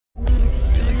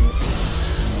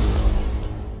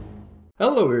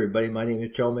Hello everybody, my name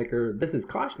is Trailmaker. This is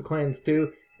Clash of the Clans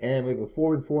 2, and we have a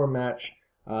 4v4 match.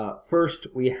 First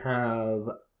we have,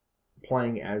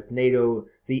 playing as NATO,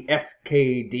 the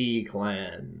SKD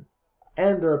clan.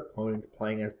 And their opponents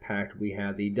playing as Pact, we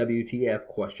have the WTF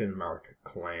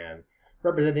clan.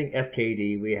 Representing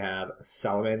SKD, we have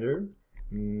Salamander,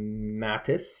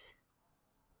 Mattis,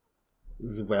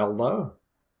 Zwelda,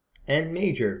 and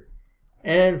Major.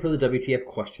 And for the WTF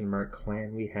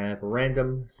clan, we have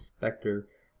Random, Spectre,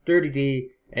 Dirty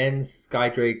D, and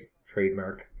Skydrake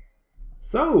trademark.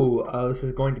 So, this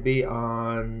is going to be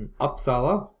on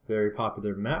Uppsala, very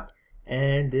popular map.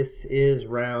 And this is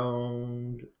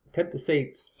round, I attempt to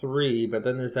say 3, but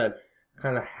then there's that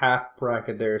kind of half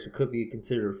bracket there, so it could be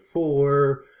considered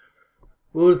 4.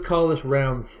 We'll just call this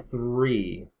round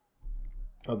 3.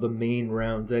 Of the main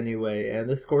rounds anyway, and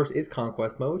this course is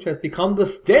Conquest mode, which has become the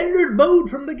standard mode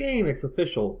from the game. It's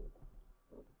official.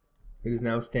 It is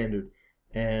now standard,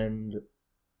 and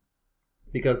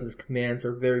because these commands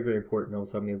are very, very important.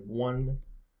 Also, we have 1,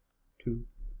 2,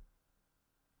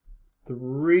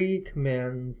 3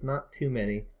 commands, not too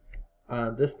many.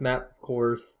 This map, of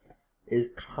course,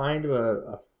 is kind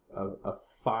of a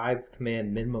 5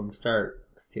 command minimum start.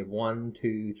 So you have 1,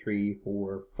 2, 3,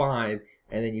 4, 5.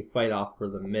 And then you fight off for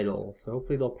the middle. So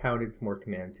hopefully they'll pound in some more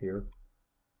commands here.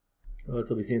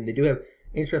 Relatively soon. They do have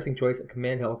interesting choice. A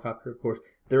command helicopter, of course.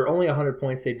 They're only 100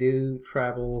 points. They do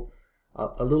travel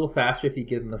a little faster if you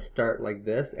give them a start like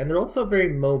this. And they're also very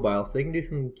mobile. So they can do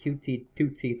some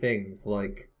cutesy things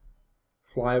like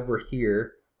fly over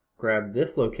here, grab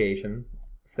this location.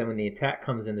 So then when the attack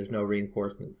comes in, there's no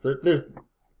reinforcements. There's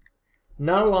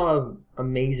not a lot of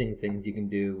amazing things you can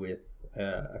do with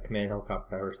a command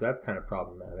helicopter power, so that's kind of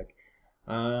problematic.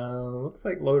 Looks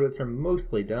like loadouts are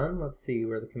mostly done. Let's see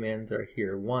where the commands are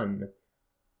here. 1,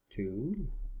 2,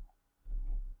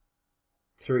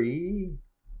 3,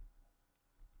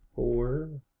 4.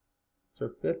 So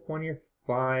fifth one here,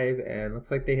 5, and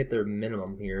looks like they hit their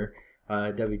minimum here.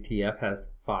 WTF has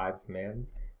 5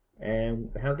 commands.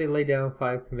 And how they lay down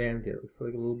 5 commands, it looks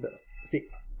like a little bit. See,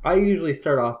 I usually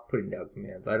start off putting down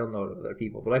commands. I don't know other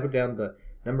people, but I put down the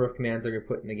number of commands I'm going to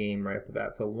put in the game right off the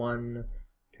bat. So 1,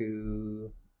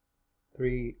 2,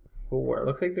 3, 4. It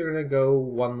looks like they're going to go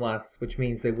 1 less, which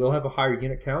means they will have a higher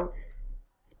unit count.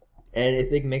 And if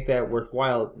they can make that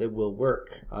worthwhile, it will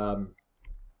work.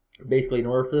 Basically, in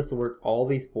order for this to work, all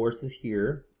these forces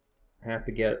here have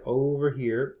to get over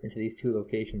here into these 2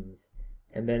 locations.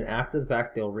 And then after the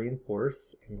fact, they'll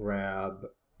reinforce and grab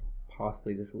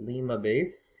possibly this Lima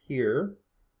base here.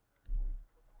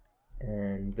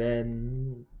 And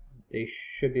then they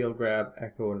should be able to grab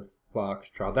Echo and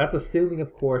Foxtrot. That's assuming,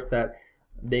 of course, that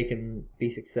they can be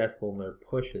successful in their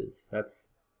pushes. That's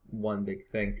one big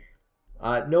thing.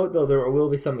 Note, though, there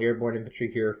will be some airborne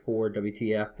infantry here for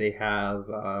WTF. They have,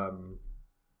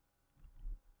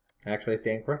 actually, I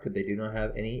stand corrected. They do not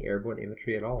have any airborne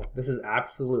infantry at all. This is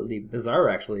absolutely bizarre,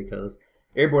 actually, because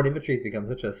airborne infantry has become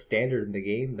such a standard in the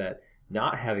game that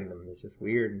not having them is just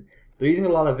weird. And they're using a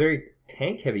lot of very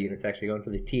tank-heavy units, actually, going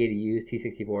for the T-80Us,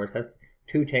 T-64s. Has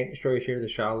 2 tank destroyers here, the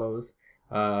Shallows.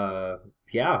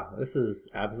 Yeah, this is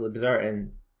absolutely bizarre.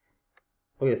 And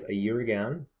look at this, a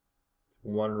Uragan,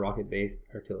 1 rocket-based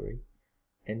artillery,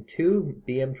 and 2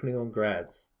 BM-21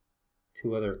 Grads,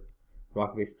 2 other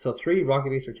rocket-based. So 3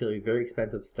 rocket-based artillery, very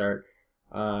expensive start.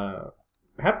 I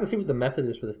have to see what the method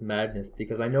is for this madness,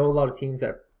 because I know a lot of teams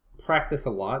that practice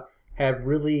a lot have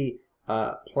really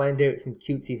planned out some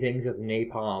cutesy things with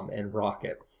napalm and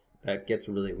rockets. That gets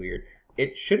really weird.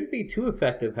 It shouldn't be too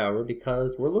effective, however,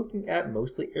 because we're looking at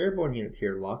mostly airborne units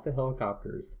here. Lots of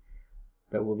helicopters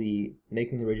that will be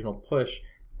making the original push.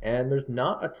 And there's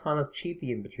not a ton of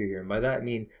cheapy infantry here. And by that I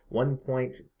mean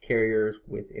 1-point carriers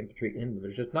with infantry in them.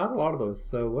 There's just not a lot of those.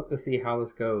 So we'll have to see how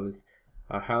this goes,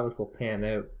 how this will pan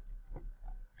out.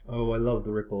 Oh, I love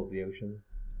the ripple of the ocean.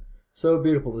 So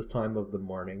beautiful this time of the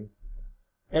morning.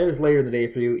 And it's later in the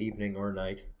day for you, evening or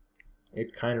night.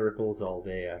 It kind of ripples all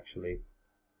day, actually.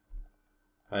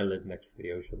 I live next to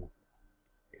the ocean.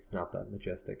 It's not that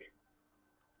majestic.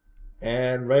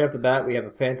 And right off the bat, we have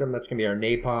a Phantom. That's going to be our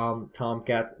Napalm,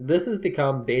 Tomcats. This has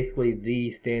become basically the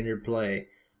standard play.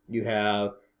 You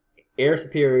have air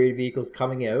superiority vehicles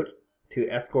coming out to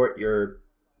escort your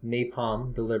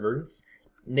Napalm deliverance.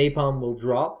 Napalm will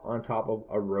drop on top of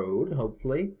a road,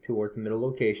 hopefully, towards the middle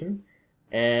location.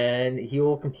 And he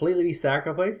will completely be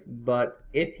sacrificed, but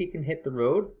if he can hit the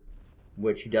road,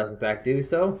 which he does in fact do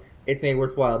so, it's made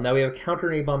worthwhile. Now we have a counter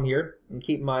napalm here, and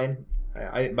keep in mind,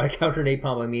 by counter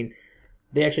napalm I mean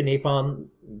they actually napalm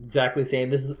exactly the same.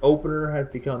 This is opener has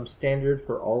become standard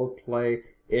for all of play.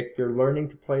 if you're learning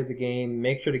to play the game,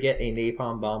 make sure to get a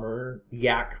Napalm Bomber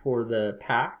yak for the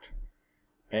Pact.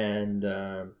 And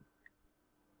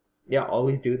yeah,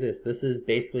 always do this. This is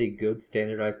basically good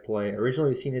standardized play.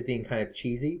 Originally seen as being kind of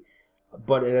cheesy,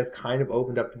 but it has kind of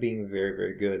opened up to being very,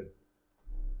 very good.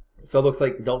 So it looks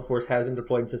like Delta Force has been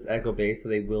deployed into this Echo base, so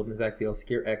they will in fact be able to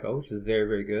secure Echo, which is very,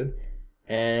 very good.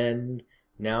 And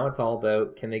now it's all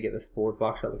about, can they get this forward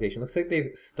box shot location? Looks like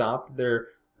they've stopped their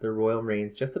Royal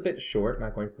Marines just a bit short,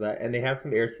 not going for that. And they have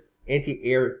some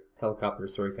anti-air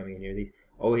helicopters, coming in here. These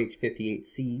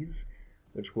OH-58Cs,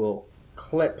 which will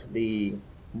clip the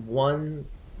one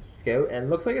scout. And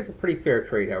looks like it's a pretty fair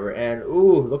trade, however. And,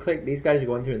 ooh, looks like these guys are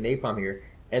going to a napalm here.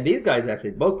 And these guys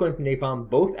actually, both going to napalm,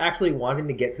 both actually wanting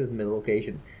to get to this middle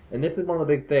location. And this is one of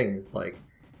the big things, like,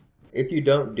 if you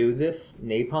don't do this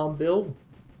napalm build,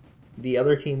 the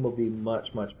other team will be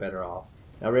much, much better off.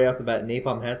 Now, right off the bat,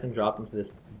 napalm has been dropped into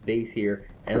this base here,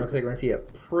 and it looks like we're going to see a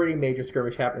pretty major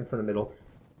skirmish happening from the middle.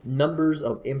 Numbers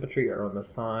of infantry are on the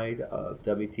side of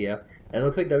WTF, and it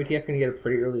looks like WTF going to get a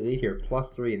pretty early lead here,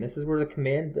 +3, and this is where the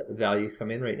command values come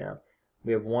in right now.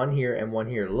 We have one here and one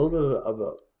here. A little bit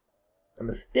of a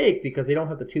mistake because they don't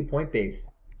have the 2-point base.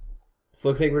 So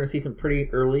it looks like we're going to see some pretty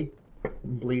early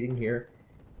bleeding here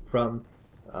from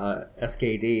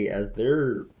SKD, as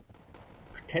they're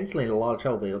potentially in a lot of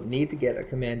trouble. They'll need to get a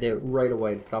command out right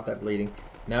away to stop that bleeding.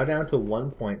 Now down to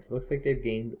 1 point. So it looks like they've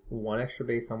gained one extra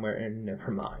base somewhere, and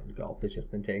never mind, golf has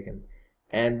just been taken.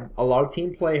 And a lot of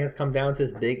team play has come down to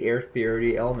this big air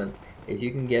superiority elements. If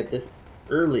you can get this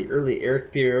early air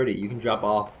superiority, you can drop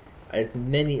off as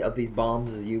many of these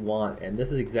bombs as you want. And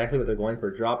this is exactly what they're going for,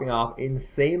 dropping off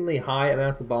insanely high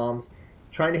amounts of bombs,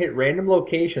 trying to hit random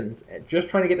locations, just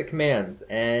trying to get the commands,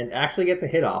 and actually gets a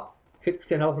hit off.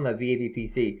 50% health on that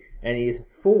VAVPC, and he has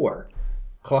 4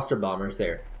 cluster bombers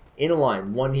there. In a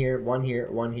line, one here, one here,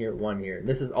 one here, one here.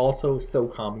 This is also so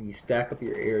common. You stack up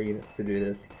your air units to do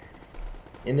this.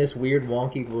 In this weird,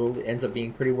 wonky world, it ends up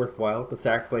being pretty worthwhile to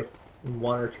sacrifice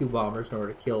 1 or 2 bombers in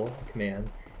order to kill a command.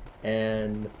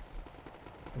 And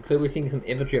looks like we're seeing some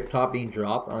infantry up top being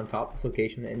dropped on top of this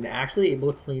location, and actually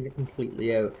able to clean it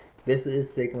completely out. This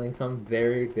is signaling some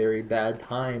very, very bad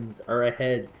times are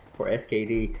ahead for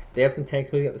SKD. They have some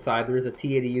tanks moving up the side. There is a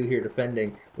T-80U here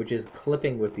defending, which is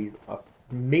clipping with these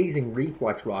amazing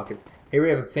reflex rockets. Here we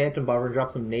have a Phantom Bomber,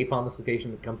 drop some napalm on this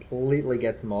location, completely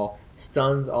gets them all.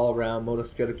 Stuns all around,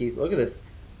 Motostrelkis. Look at this.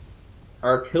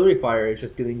 Artillery fire is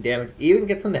just doing damage. Even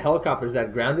gets some of the helicopters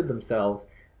that grounded themselves.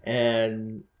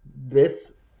 And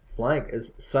this flank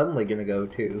is suddenly going to go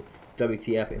to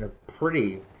WTF in a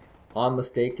pretty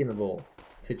unmistakable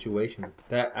situation.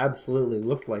 That absolutely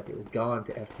looked like it was gone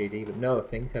to SKD, but no,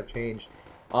 things have changed.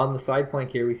 On the side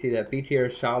flank here, we see that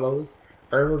BTR Shallows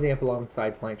are moving up along the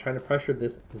side flank, trying to pressure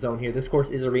this zone here. This, of course,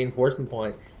 is a reinforcement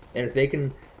point, and if they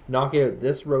can knock out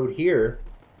this road here,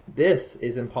 this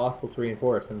is impossible to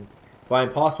reinforce. And by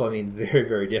impossible, I mean very,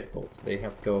 very difficult. So they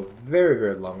have to go a very,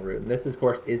 very long route, and this, of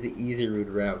course, is the easy route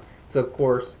around. So, of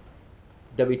course,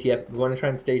 WTF going to try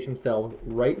and stage themselves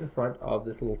right in front of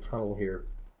this little tunnel here.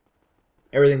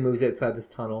 Everything moves outside this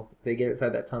tunnel. If they get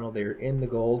outside that tunnel, they're in the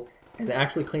gold, and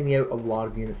actually cleaning out a lot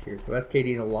of units here. So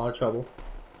SKD in a lot of trouble.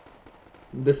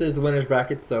 This is the winner's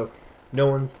bracket, so no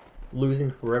one's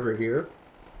losing forever here.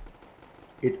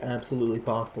 It's absolutely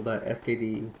possible that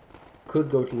SKD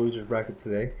could go to loser's bracket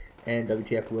today, and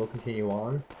WTF will continue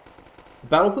on.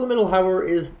 Battle for the middle, however,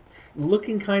 is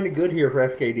looking kind of good here for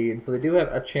SKD, and so they do have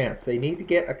a chance. They need to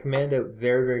get a command out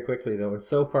very, very quickly, though, and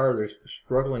so far they're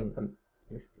struggling.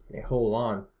 Hold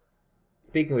on.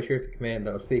 Speaking of which, here's the command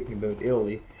that I was speaking about,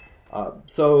 Italy.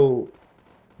 So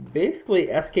basically,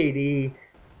 SKD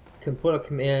can put a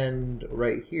command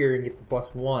right here and get the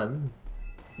 +1,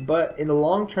 but in the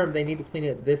long term, they need to clean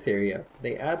up this area.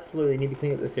 They absolutely need to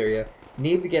clean up this area.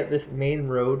 Need to get this main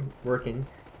road working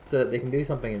so that they can do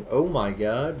something. And oh my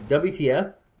god,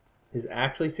 WTF has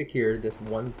actually secured this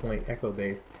 1-point Echo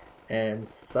base, and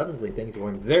suddenly things are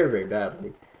going very, very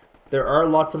badly. There are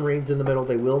lots of Marines in the middle.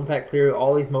 They will in fact clear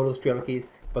all these Motostrelkis,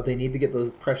 but they need to get those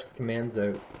precious commands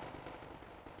out.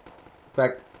 In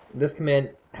fact, this command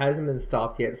hasn't been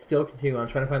stopped yet. It's still continuing on,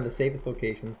 trying to find the safest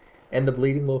location, and the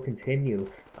bleeding will continue.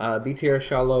 BTR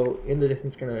Shallow in the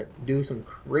distance going to do some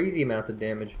crazy amounts of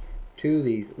damage to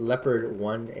these Leopard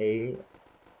 1A,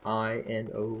 I, and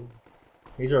O.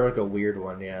 These are like a weird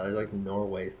one, yeah. They're like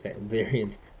Norway's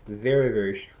variant. Very,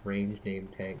 very strange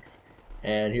named tanks.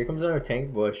 And here comes another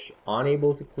tank bush,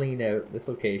 unable to clean out this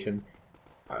location,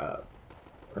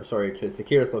 to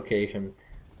secure this location.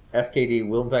 SKD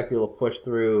will in fact be able to push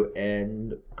through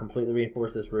and completely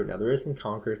reinforce this route. Now there is some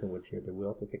conquerors in the woods here. They will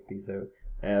have to pick these out.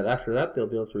 And after that, they'll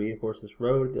be able to reinforce this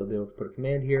road. They'll be able to put a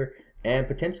command here and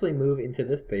potentially move into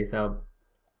this base. Now,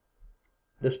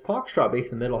 this Foxtrot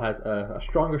base in the middle has a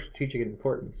stronger strategic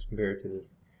importance compared to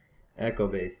this Echo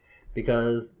base,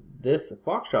 because this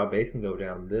Foxtrot base can go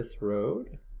down this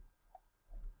road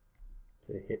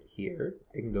to hit here.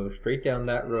 It can go straight down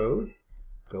that road,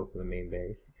 go for the main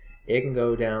base. It can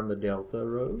go down the Delta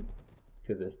road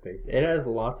to this base. It has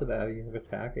lots of avenues of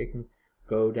attack. It can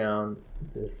go down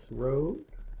this road.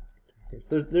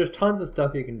 So there's tons of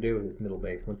stuff you can do with this middle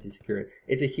base once you secure it.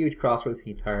 It's a huge crossroads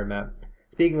the entire map.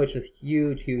 Speaking of which, this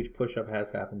huge push-up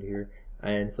has happened here,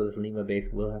 and so this Lima base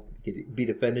will have to be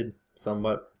defended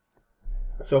somewhat.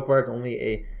 So far, it's only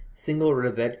a single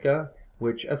Revetka,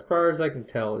 which, as far as I can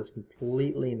tell, is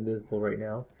completely invisible right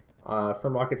now.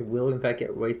 Some rockets will, in fact,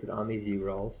 get wasted on these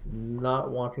U-rolls.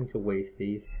 Not wanting to waste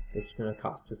these. This is going to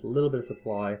cost just a little bit of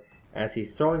supply as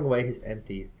he's throwing away his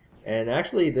empties. And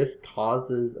actually, this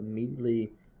causes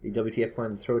immediately the WTF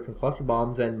plan to throw some cluster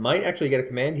bombs and might actually get a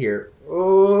command here.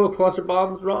 Oh, cluster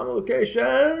bombs, wrong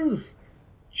locations!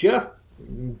 Just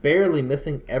barely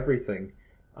missing everything.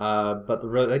 But the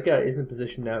Revetka is in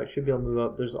position now. It should be able to move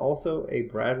up. There's also a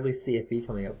Bradley CFE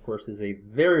coming up. Of course, is a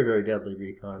very deadly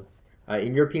recon.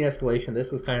 In European escalation,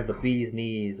 this was kind of the bee's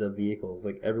knees of vehicles.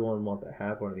 Like, everyone wanted to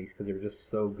have one of these because they were just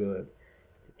so good.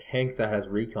 It's a tank that has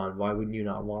recon. Why wouldn't you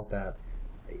not want that?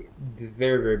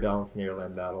 Very balanced in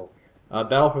airland battle.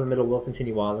 Battle for the middle will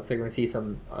continue on. Looks like we're going to see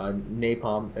some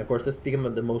napalm. And of course, this has become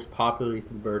the most popular use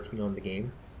of Bertino in the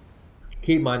game.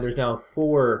 Keep in mind, there's now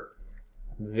 4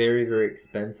 very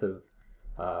expensive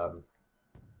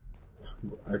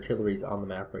artilleries on the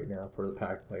map right now for the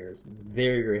pack players.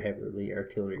 Very heavily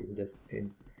artillery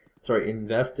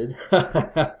invested.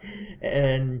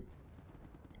 And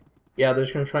yeah, they're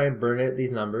just going to try and burn out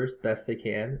these numbers best they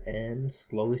can and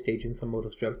slowly stage in some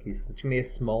modal strategies. It's going to be a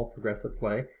small progressive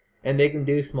play. And they can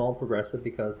do small progressive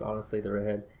because honestly they're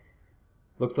ahead.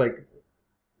 Looks like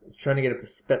trying to get a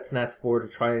Spetsnaz forward to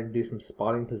try and do some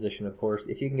spotting position, of course.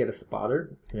 If you can get a spotter,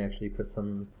 you can actually put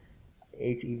some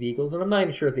AT vehicles. And I'm not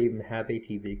even sure if they even have AT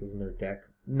vehicles in their deck.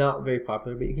 Not very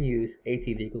popular, but you can use AT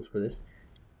vehicles for this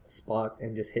spot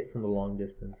and just hit from the long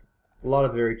distance. A lot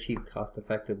of very cheap,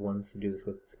 cost-effective ones to do this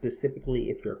with,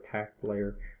 specifically if you're a pack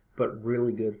player, but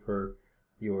really good for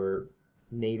your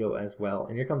NATO as well.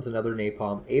 And here comes another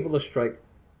napalm, able to strike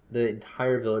the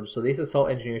entire village. So these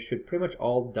assault engineers should pretty much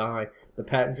all die. The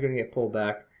patents are going to get pulled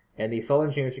back, and the assault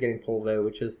engineers are getting pulled out,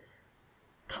 which is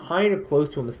kind of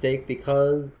close to a mistake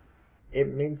because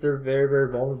it means they're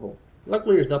very vulnerable.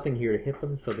 Luckily, there's nothing here to hit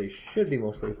them, so they should be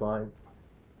mostly fine,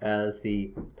 as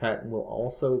the patent will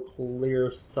also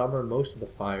clear some or most of the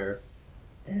fire.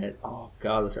 And oh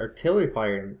god, this artillery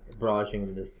fire and barraging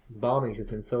and this bombing has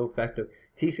been so effective.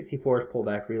 T-64 is pulled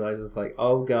back, realizes like,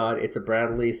 oh god, it's a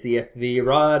Bradley CFV,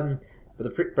 run! But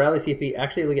the Bradley CFV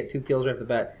actually able to get 2 kills right off the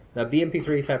bat. Now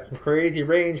BMP-3s have some crazy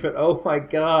range, but oh my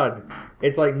god,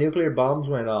 it's like nuclear bombs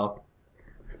went off.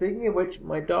 Speaking of which,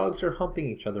 my dogs are humping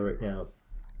each other right now.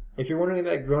 If you're wondering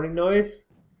that groaning noise,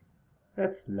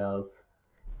 that's love.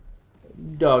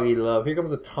 Doggy love. Here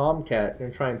comes a tomcat.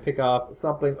 Gonna try and pick off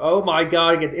something. Oh my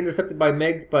god, it gets intercepted by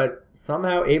MiGs, but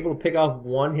somehow able to pick off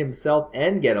one himself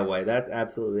and get away. That's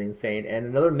absolutely insane. And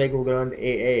another MiG will go on to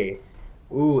AA.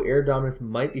 Ooh, air dominance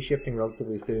might be shifting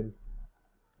relatively soon.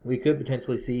 We could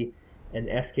potentially see an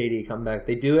SKD come back.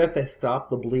 They do have to stop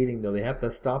the bleeding, though. They have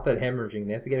to stop that hemorrhaging.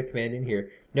 They have to get a command in here.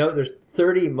 No, there's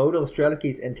 30 modal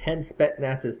Strategies and 10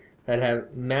 Spetsnazes that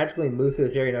have magically moved through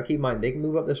this area. Now keep in mind, they can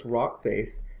move up this rock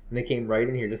face. And they came right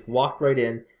in here, just walked right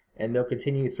in, and they'll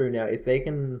continue through. Now, if they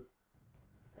can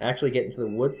actually get into the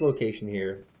woods location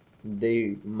here,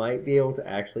 they might be able to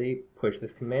actually push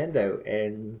this command out,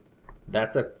 and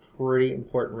that's a pretty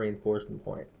important reinforcement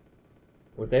point.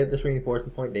 Without this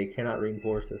reinforcement point, they cannot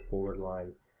reinforce this forward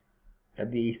line. And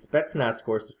the Spetsnaz, of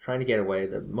course, is trying to get away.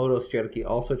 The Moto strategy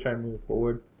also trying to move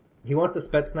forward. He wants the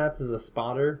Spetsnaz as a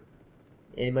spotter,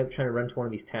 and he might be trying to run to one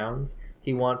of these towns.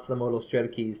 He wants the Moto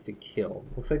Strategies to kill.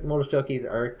 Looks like the Moto Strategies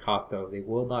are caught, though. They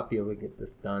will not be able to get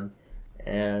this done.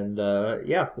 And,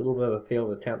 yeah, a little bit of a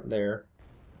failed attempt there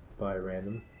by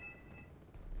random.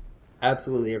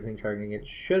 Absolutely everything targeting it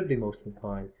should be mostly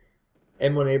fine.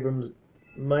 M1 Abrams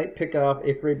might pick off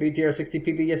a free BTR-60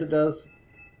 PP. Yes, it does.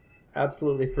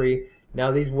 Absolutely free.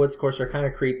 Now, these woods, of course, are kind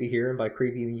of creepy here. And by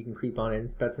creepy, you can creep on in.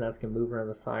 Spetsnaz can move around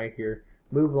the side here,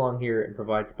 move along here, and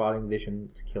provide spotting vision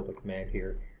to kill the command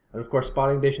here. And of course,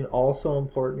 spotting vision also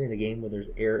important in a game where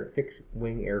there's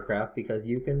fixed-wing aircraft, because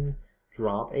you can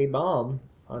drop a bomb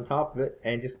on top of it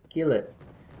and just kill it.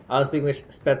 Speaking of which,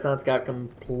 Spetsnaz got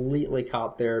completely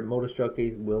caught there. Motor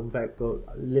Strategies will in fact go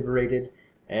liberated,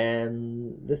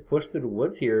 and this push through the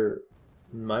woods here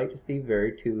might just be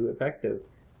very too effective.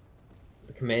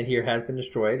 The command here has been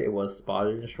destroyed. It was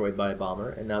spotted and destroyed by a bomber,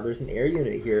 and now there's an air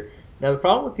unit here. Now the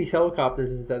problem with these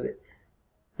helicopters is that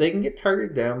they can get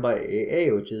targeted down by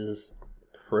AA, which is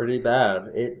pretty bad.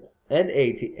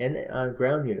 And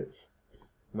ground units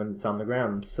when it's on the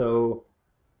ground. So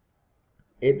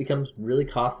it becomes really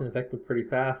cost ineffective pretty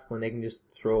fast when they can just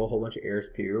throw a whole bunch of air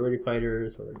superiority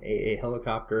fighters or an AA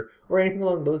helicopter or anything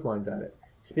along those lines at it.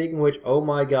 Speaking of which, oh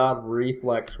my god,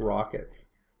 reflex rockets.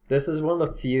 This is one of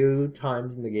the few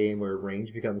times in the game where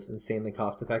range becomes insanely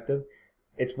cost effective.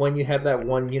 It's when you have that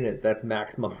one unit that's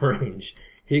maximum range.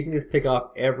 He can just pick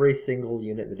off every single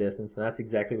unit in the distance, and that's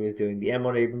exactly what he's doing. The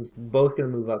M1 Abrams both going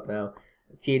to move up now.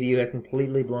 TADU has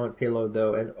completely blown up payload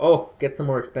though, and oh, get some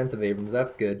more expensive Abrams,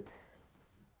 that's good.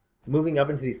 Moving up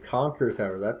into these Conquerors,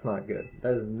 however, that's not good.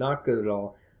 That is not good at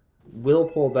all. Will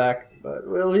pull back, but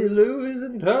will he lose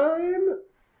in time?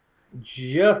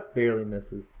 Just barely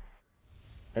misses.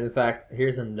 And in fact,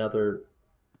 here's another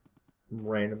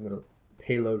random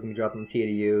payload can drop on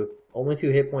TADU. Only 2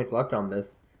 hit points left on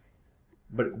this,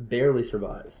 but it barely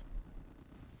survives.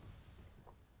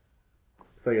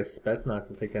 Looks like a Spetsnaz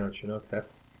will take down a Chinook.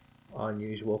 That's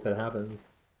unusual if it happens.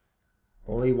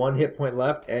 Only 1 hit point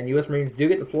left, and U.S. Marines do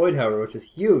get deployed, however, which is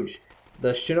huge.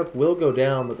 The Chinook will go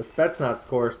down, but the Spetsnaz, of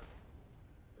course,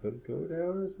 could go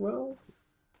down as well.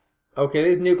 Okay,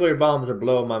 these nuclear bombs are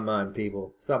blowing my mind,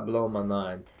 people. Stop blowing my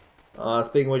mind.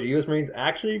 Speaking of which, U.S. Marines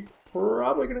actually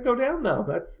probably going to go down now.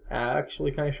 That's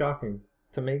actually kind of shocking.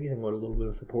 It's amazing what a little bit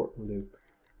of support can do.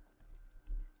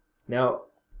 Now,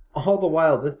 all the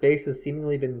while, this base has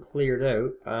seemingly been cleared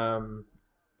out.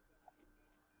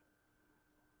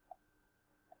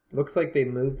 Looks like they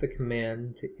moved the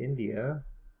command to India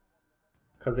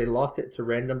because they lost it to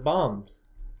random bombs.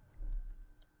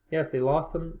 Yes, they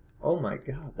lost them. Oh my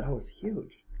god, that was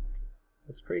huge.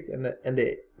 That's crazy. And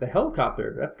the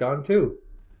helicopter, that's gone too.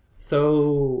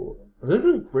 So this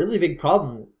is a really big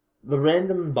problem. The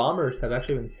random bombers have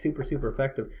actually been super, super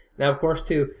effective. Now, of course,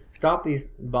 to stop these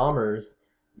bombers,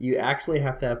 you actually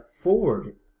have to have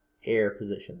forward air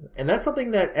position. And that's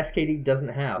something that SKD doesn't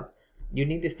have. You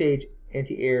need to stage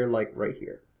anti-air like right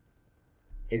here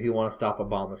if you want to stop a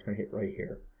bomb that's going to hit right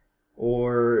here.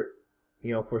 Or,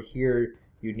 you know, for here,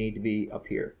 you need to be up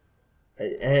here.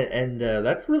 And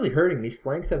that's really hurting. These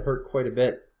flanks have hurt quite a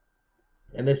bit.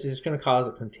 And this is just going to cause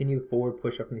a continued forward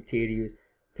push up in these TADUs,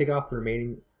 pick off the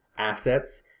remaining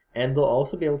assets, and they'll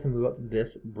also be able to move up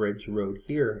this bridge road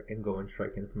here and go and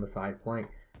strike in from a side flank.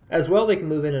 As well, they can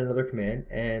move in another command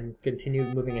and continue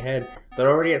moving ahead. They're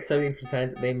already at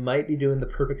 70%. They might be doing the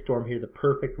perfect storm here, the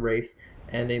perfect race,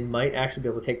 and they might actually be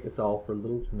able to take this all for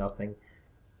little to nothing.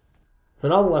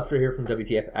 Phenomenal effort here from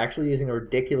WTF, actually using a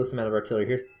ridiculous amount of artillery.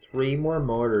 Here's 3 more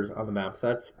mortars on the map, so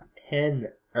that's 10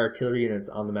 artillery units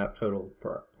on the map total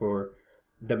for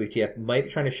WTF. Might be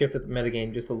trying to shift at the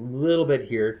metagame just a little bit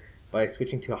here by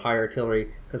switching to high artillery,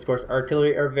 because of course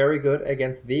artillery are very good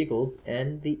against vehicles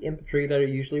and the infantry that are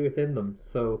usually within them,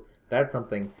 so that's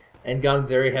something. And gone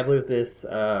very heavily with this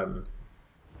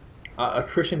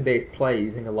attrition-based play,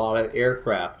 using a lot of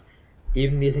aircraft,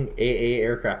 even using AA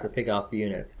aircraft to pick off the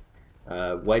units,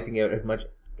 wiping out as much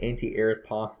anti-air as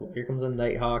possible. Here comes a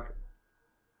Nighthawk,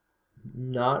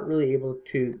 not really able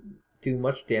to do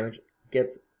much damage,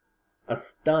 gets a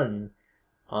stun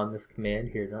on this command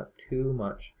here, not too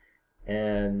much.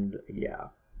 And yeah,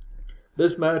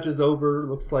 this match is over.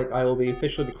 Looks like I will be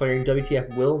officially declaring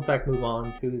WTF will in fact move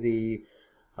on to the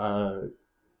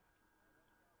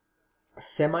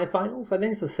semifinals. I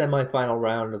think it's the semifinal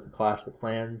round of the Clash of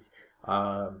Clans.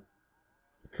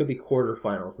 Could be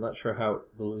quarterfinals. I'm not sure how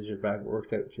the losers bracket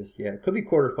works out just yet. It could be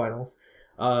quarterfinals.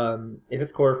 If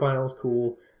it's quarterfinals,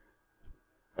 cool.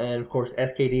 And of course,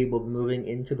 SKD will be moving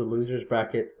into the losers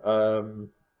bracket.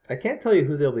 I can't tell you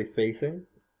who they'll be facing.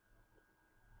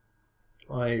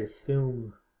 I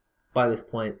assume by this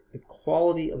point the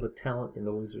quality of the talent in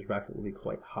the losers bracket will be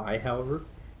quite high, however,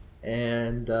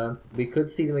 and we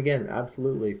could see them again,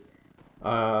 absolutely.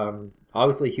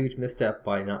 Obviously, huge misstep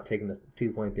by not taking this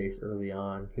 2-point base early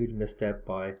on. Huge misstep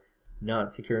by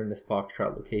not securing this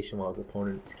Foxtrot location while his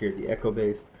opponent secured the Echo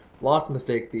base. Lots of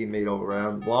mistakes being made all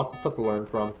around. Lots of stuff to learn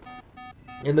from.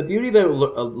 And the beauty about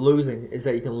losing is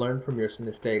that you can learn from your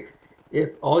mistakes.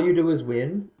 If all you do is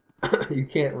win, you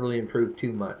can't really improve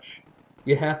too much.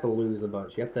 You have to lose a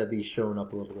bunch. You have to be shown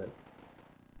up a little bit.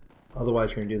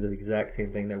 Otherwise, you're going to do the exact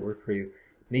same thing that worked for you.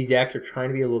 These Yaks are trying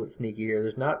to be a little bit sneaky here.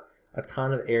 There's not a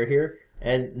ton of air here.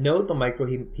 And note the micro,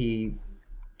 he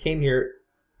came here,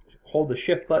 hold the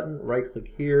shift button, right click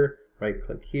here, right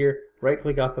click here, right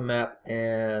click off the map,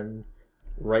 and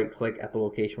right click at the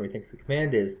location where he thinks the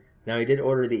command is. Now he did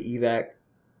order the evac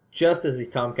just as these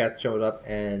tomcats showed up,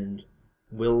 and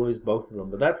we'll lose both of them.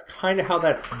 But that's kind of how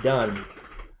that's done.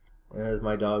 As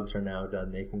my dogs are now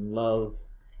done making love.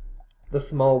 The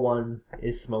small one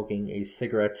is smoking a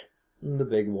cigarette, and the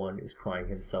big one is crying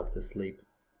himself to sleep.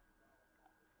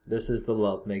 This is the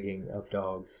love making of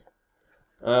dogs.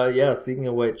 Yeah, speaking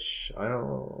of which, I don't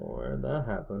know where that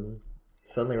happened.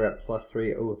 Suddenly we're at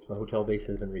 +3. Oh, the hotel base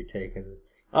has been retaken.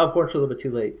 Unfortunately, a little bit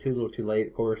too late. Too little too late,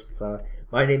 of course.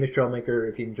 My name is Trailmaker.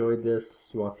 If you enjoyed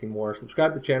this, you want to see more,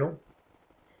 subscribe to the channel.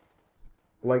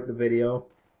 Like the video.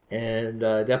 And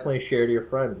definitely share to your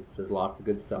friends. There's lots of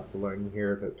good stuff to learn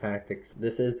here about tactics.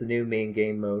 This is the new main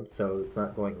game mode, so it's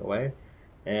not going away.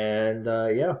 And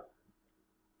yeah,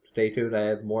 stay tuned. I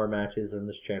have more matches on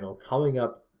this channel coming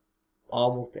up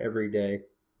almost every day.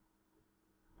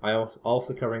 I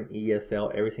also covering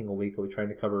ESL every single week. I'll be trying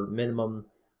to cover minimum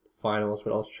finals,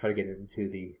 but also try to get into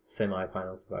the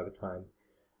semi-finals if I have time.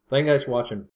 Thank you guys for watching.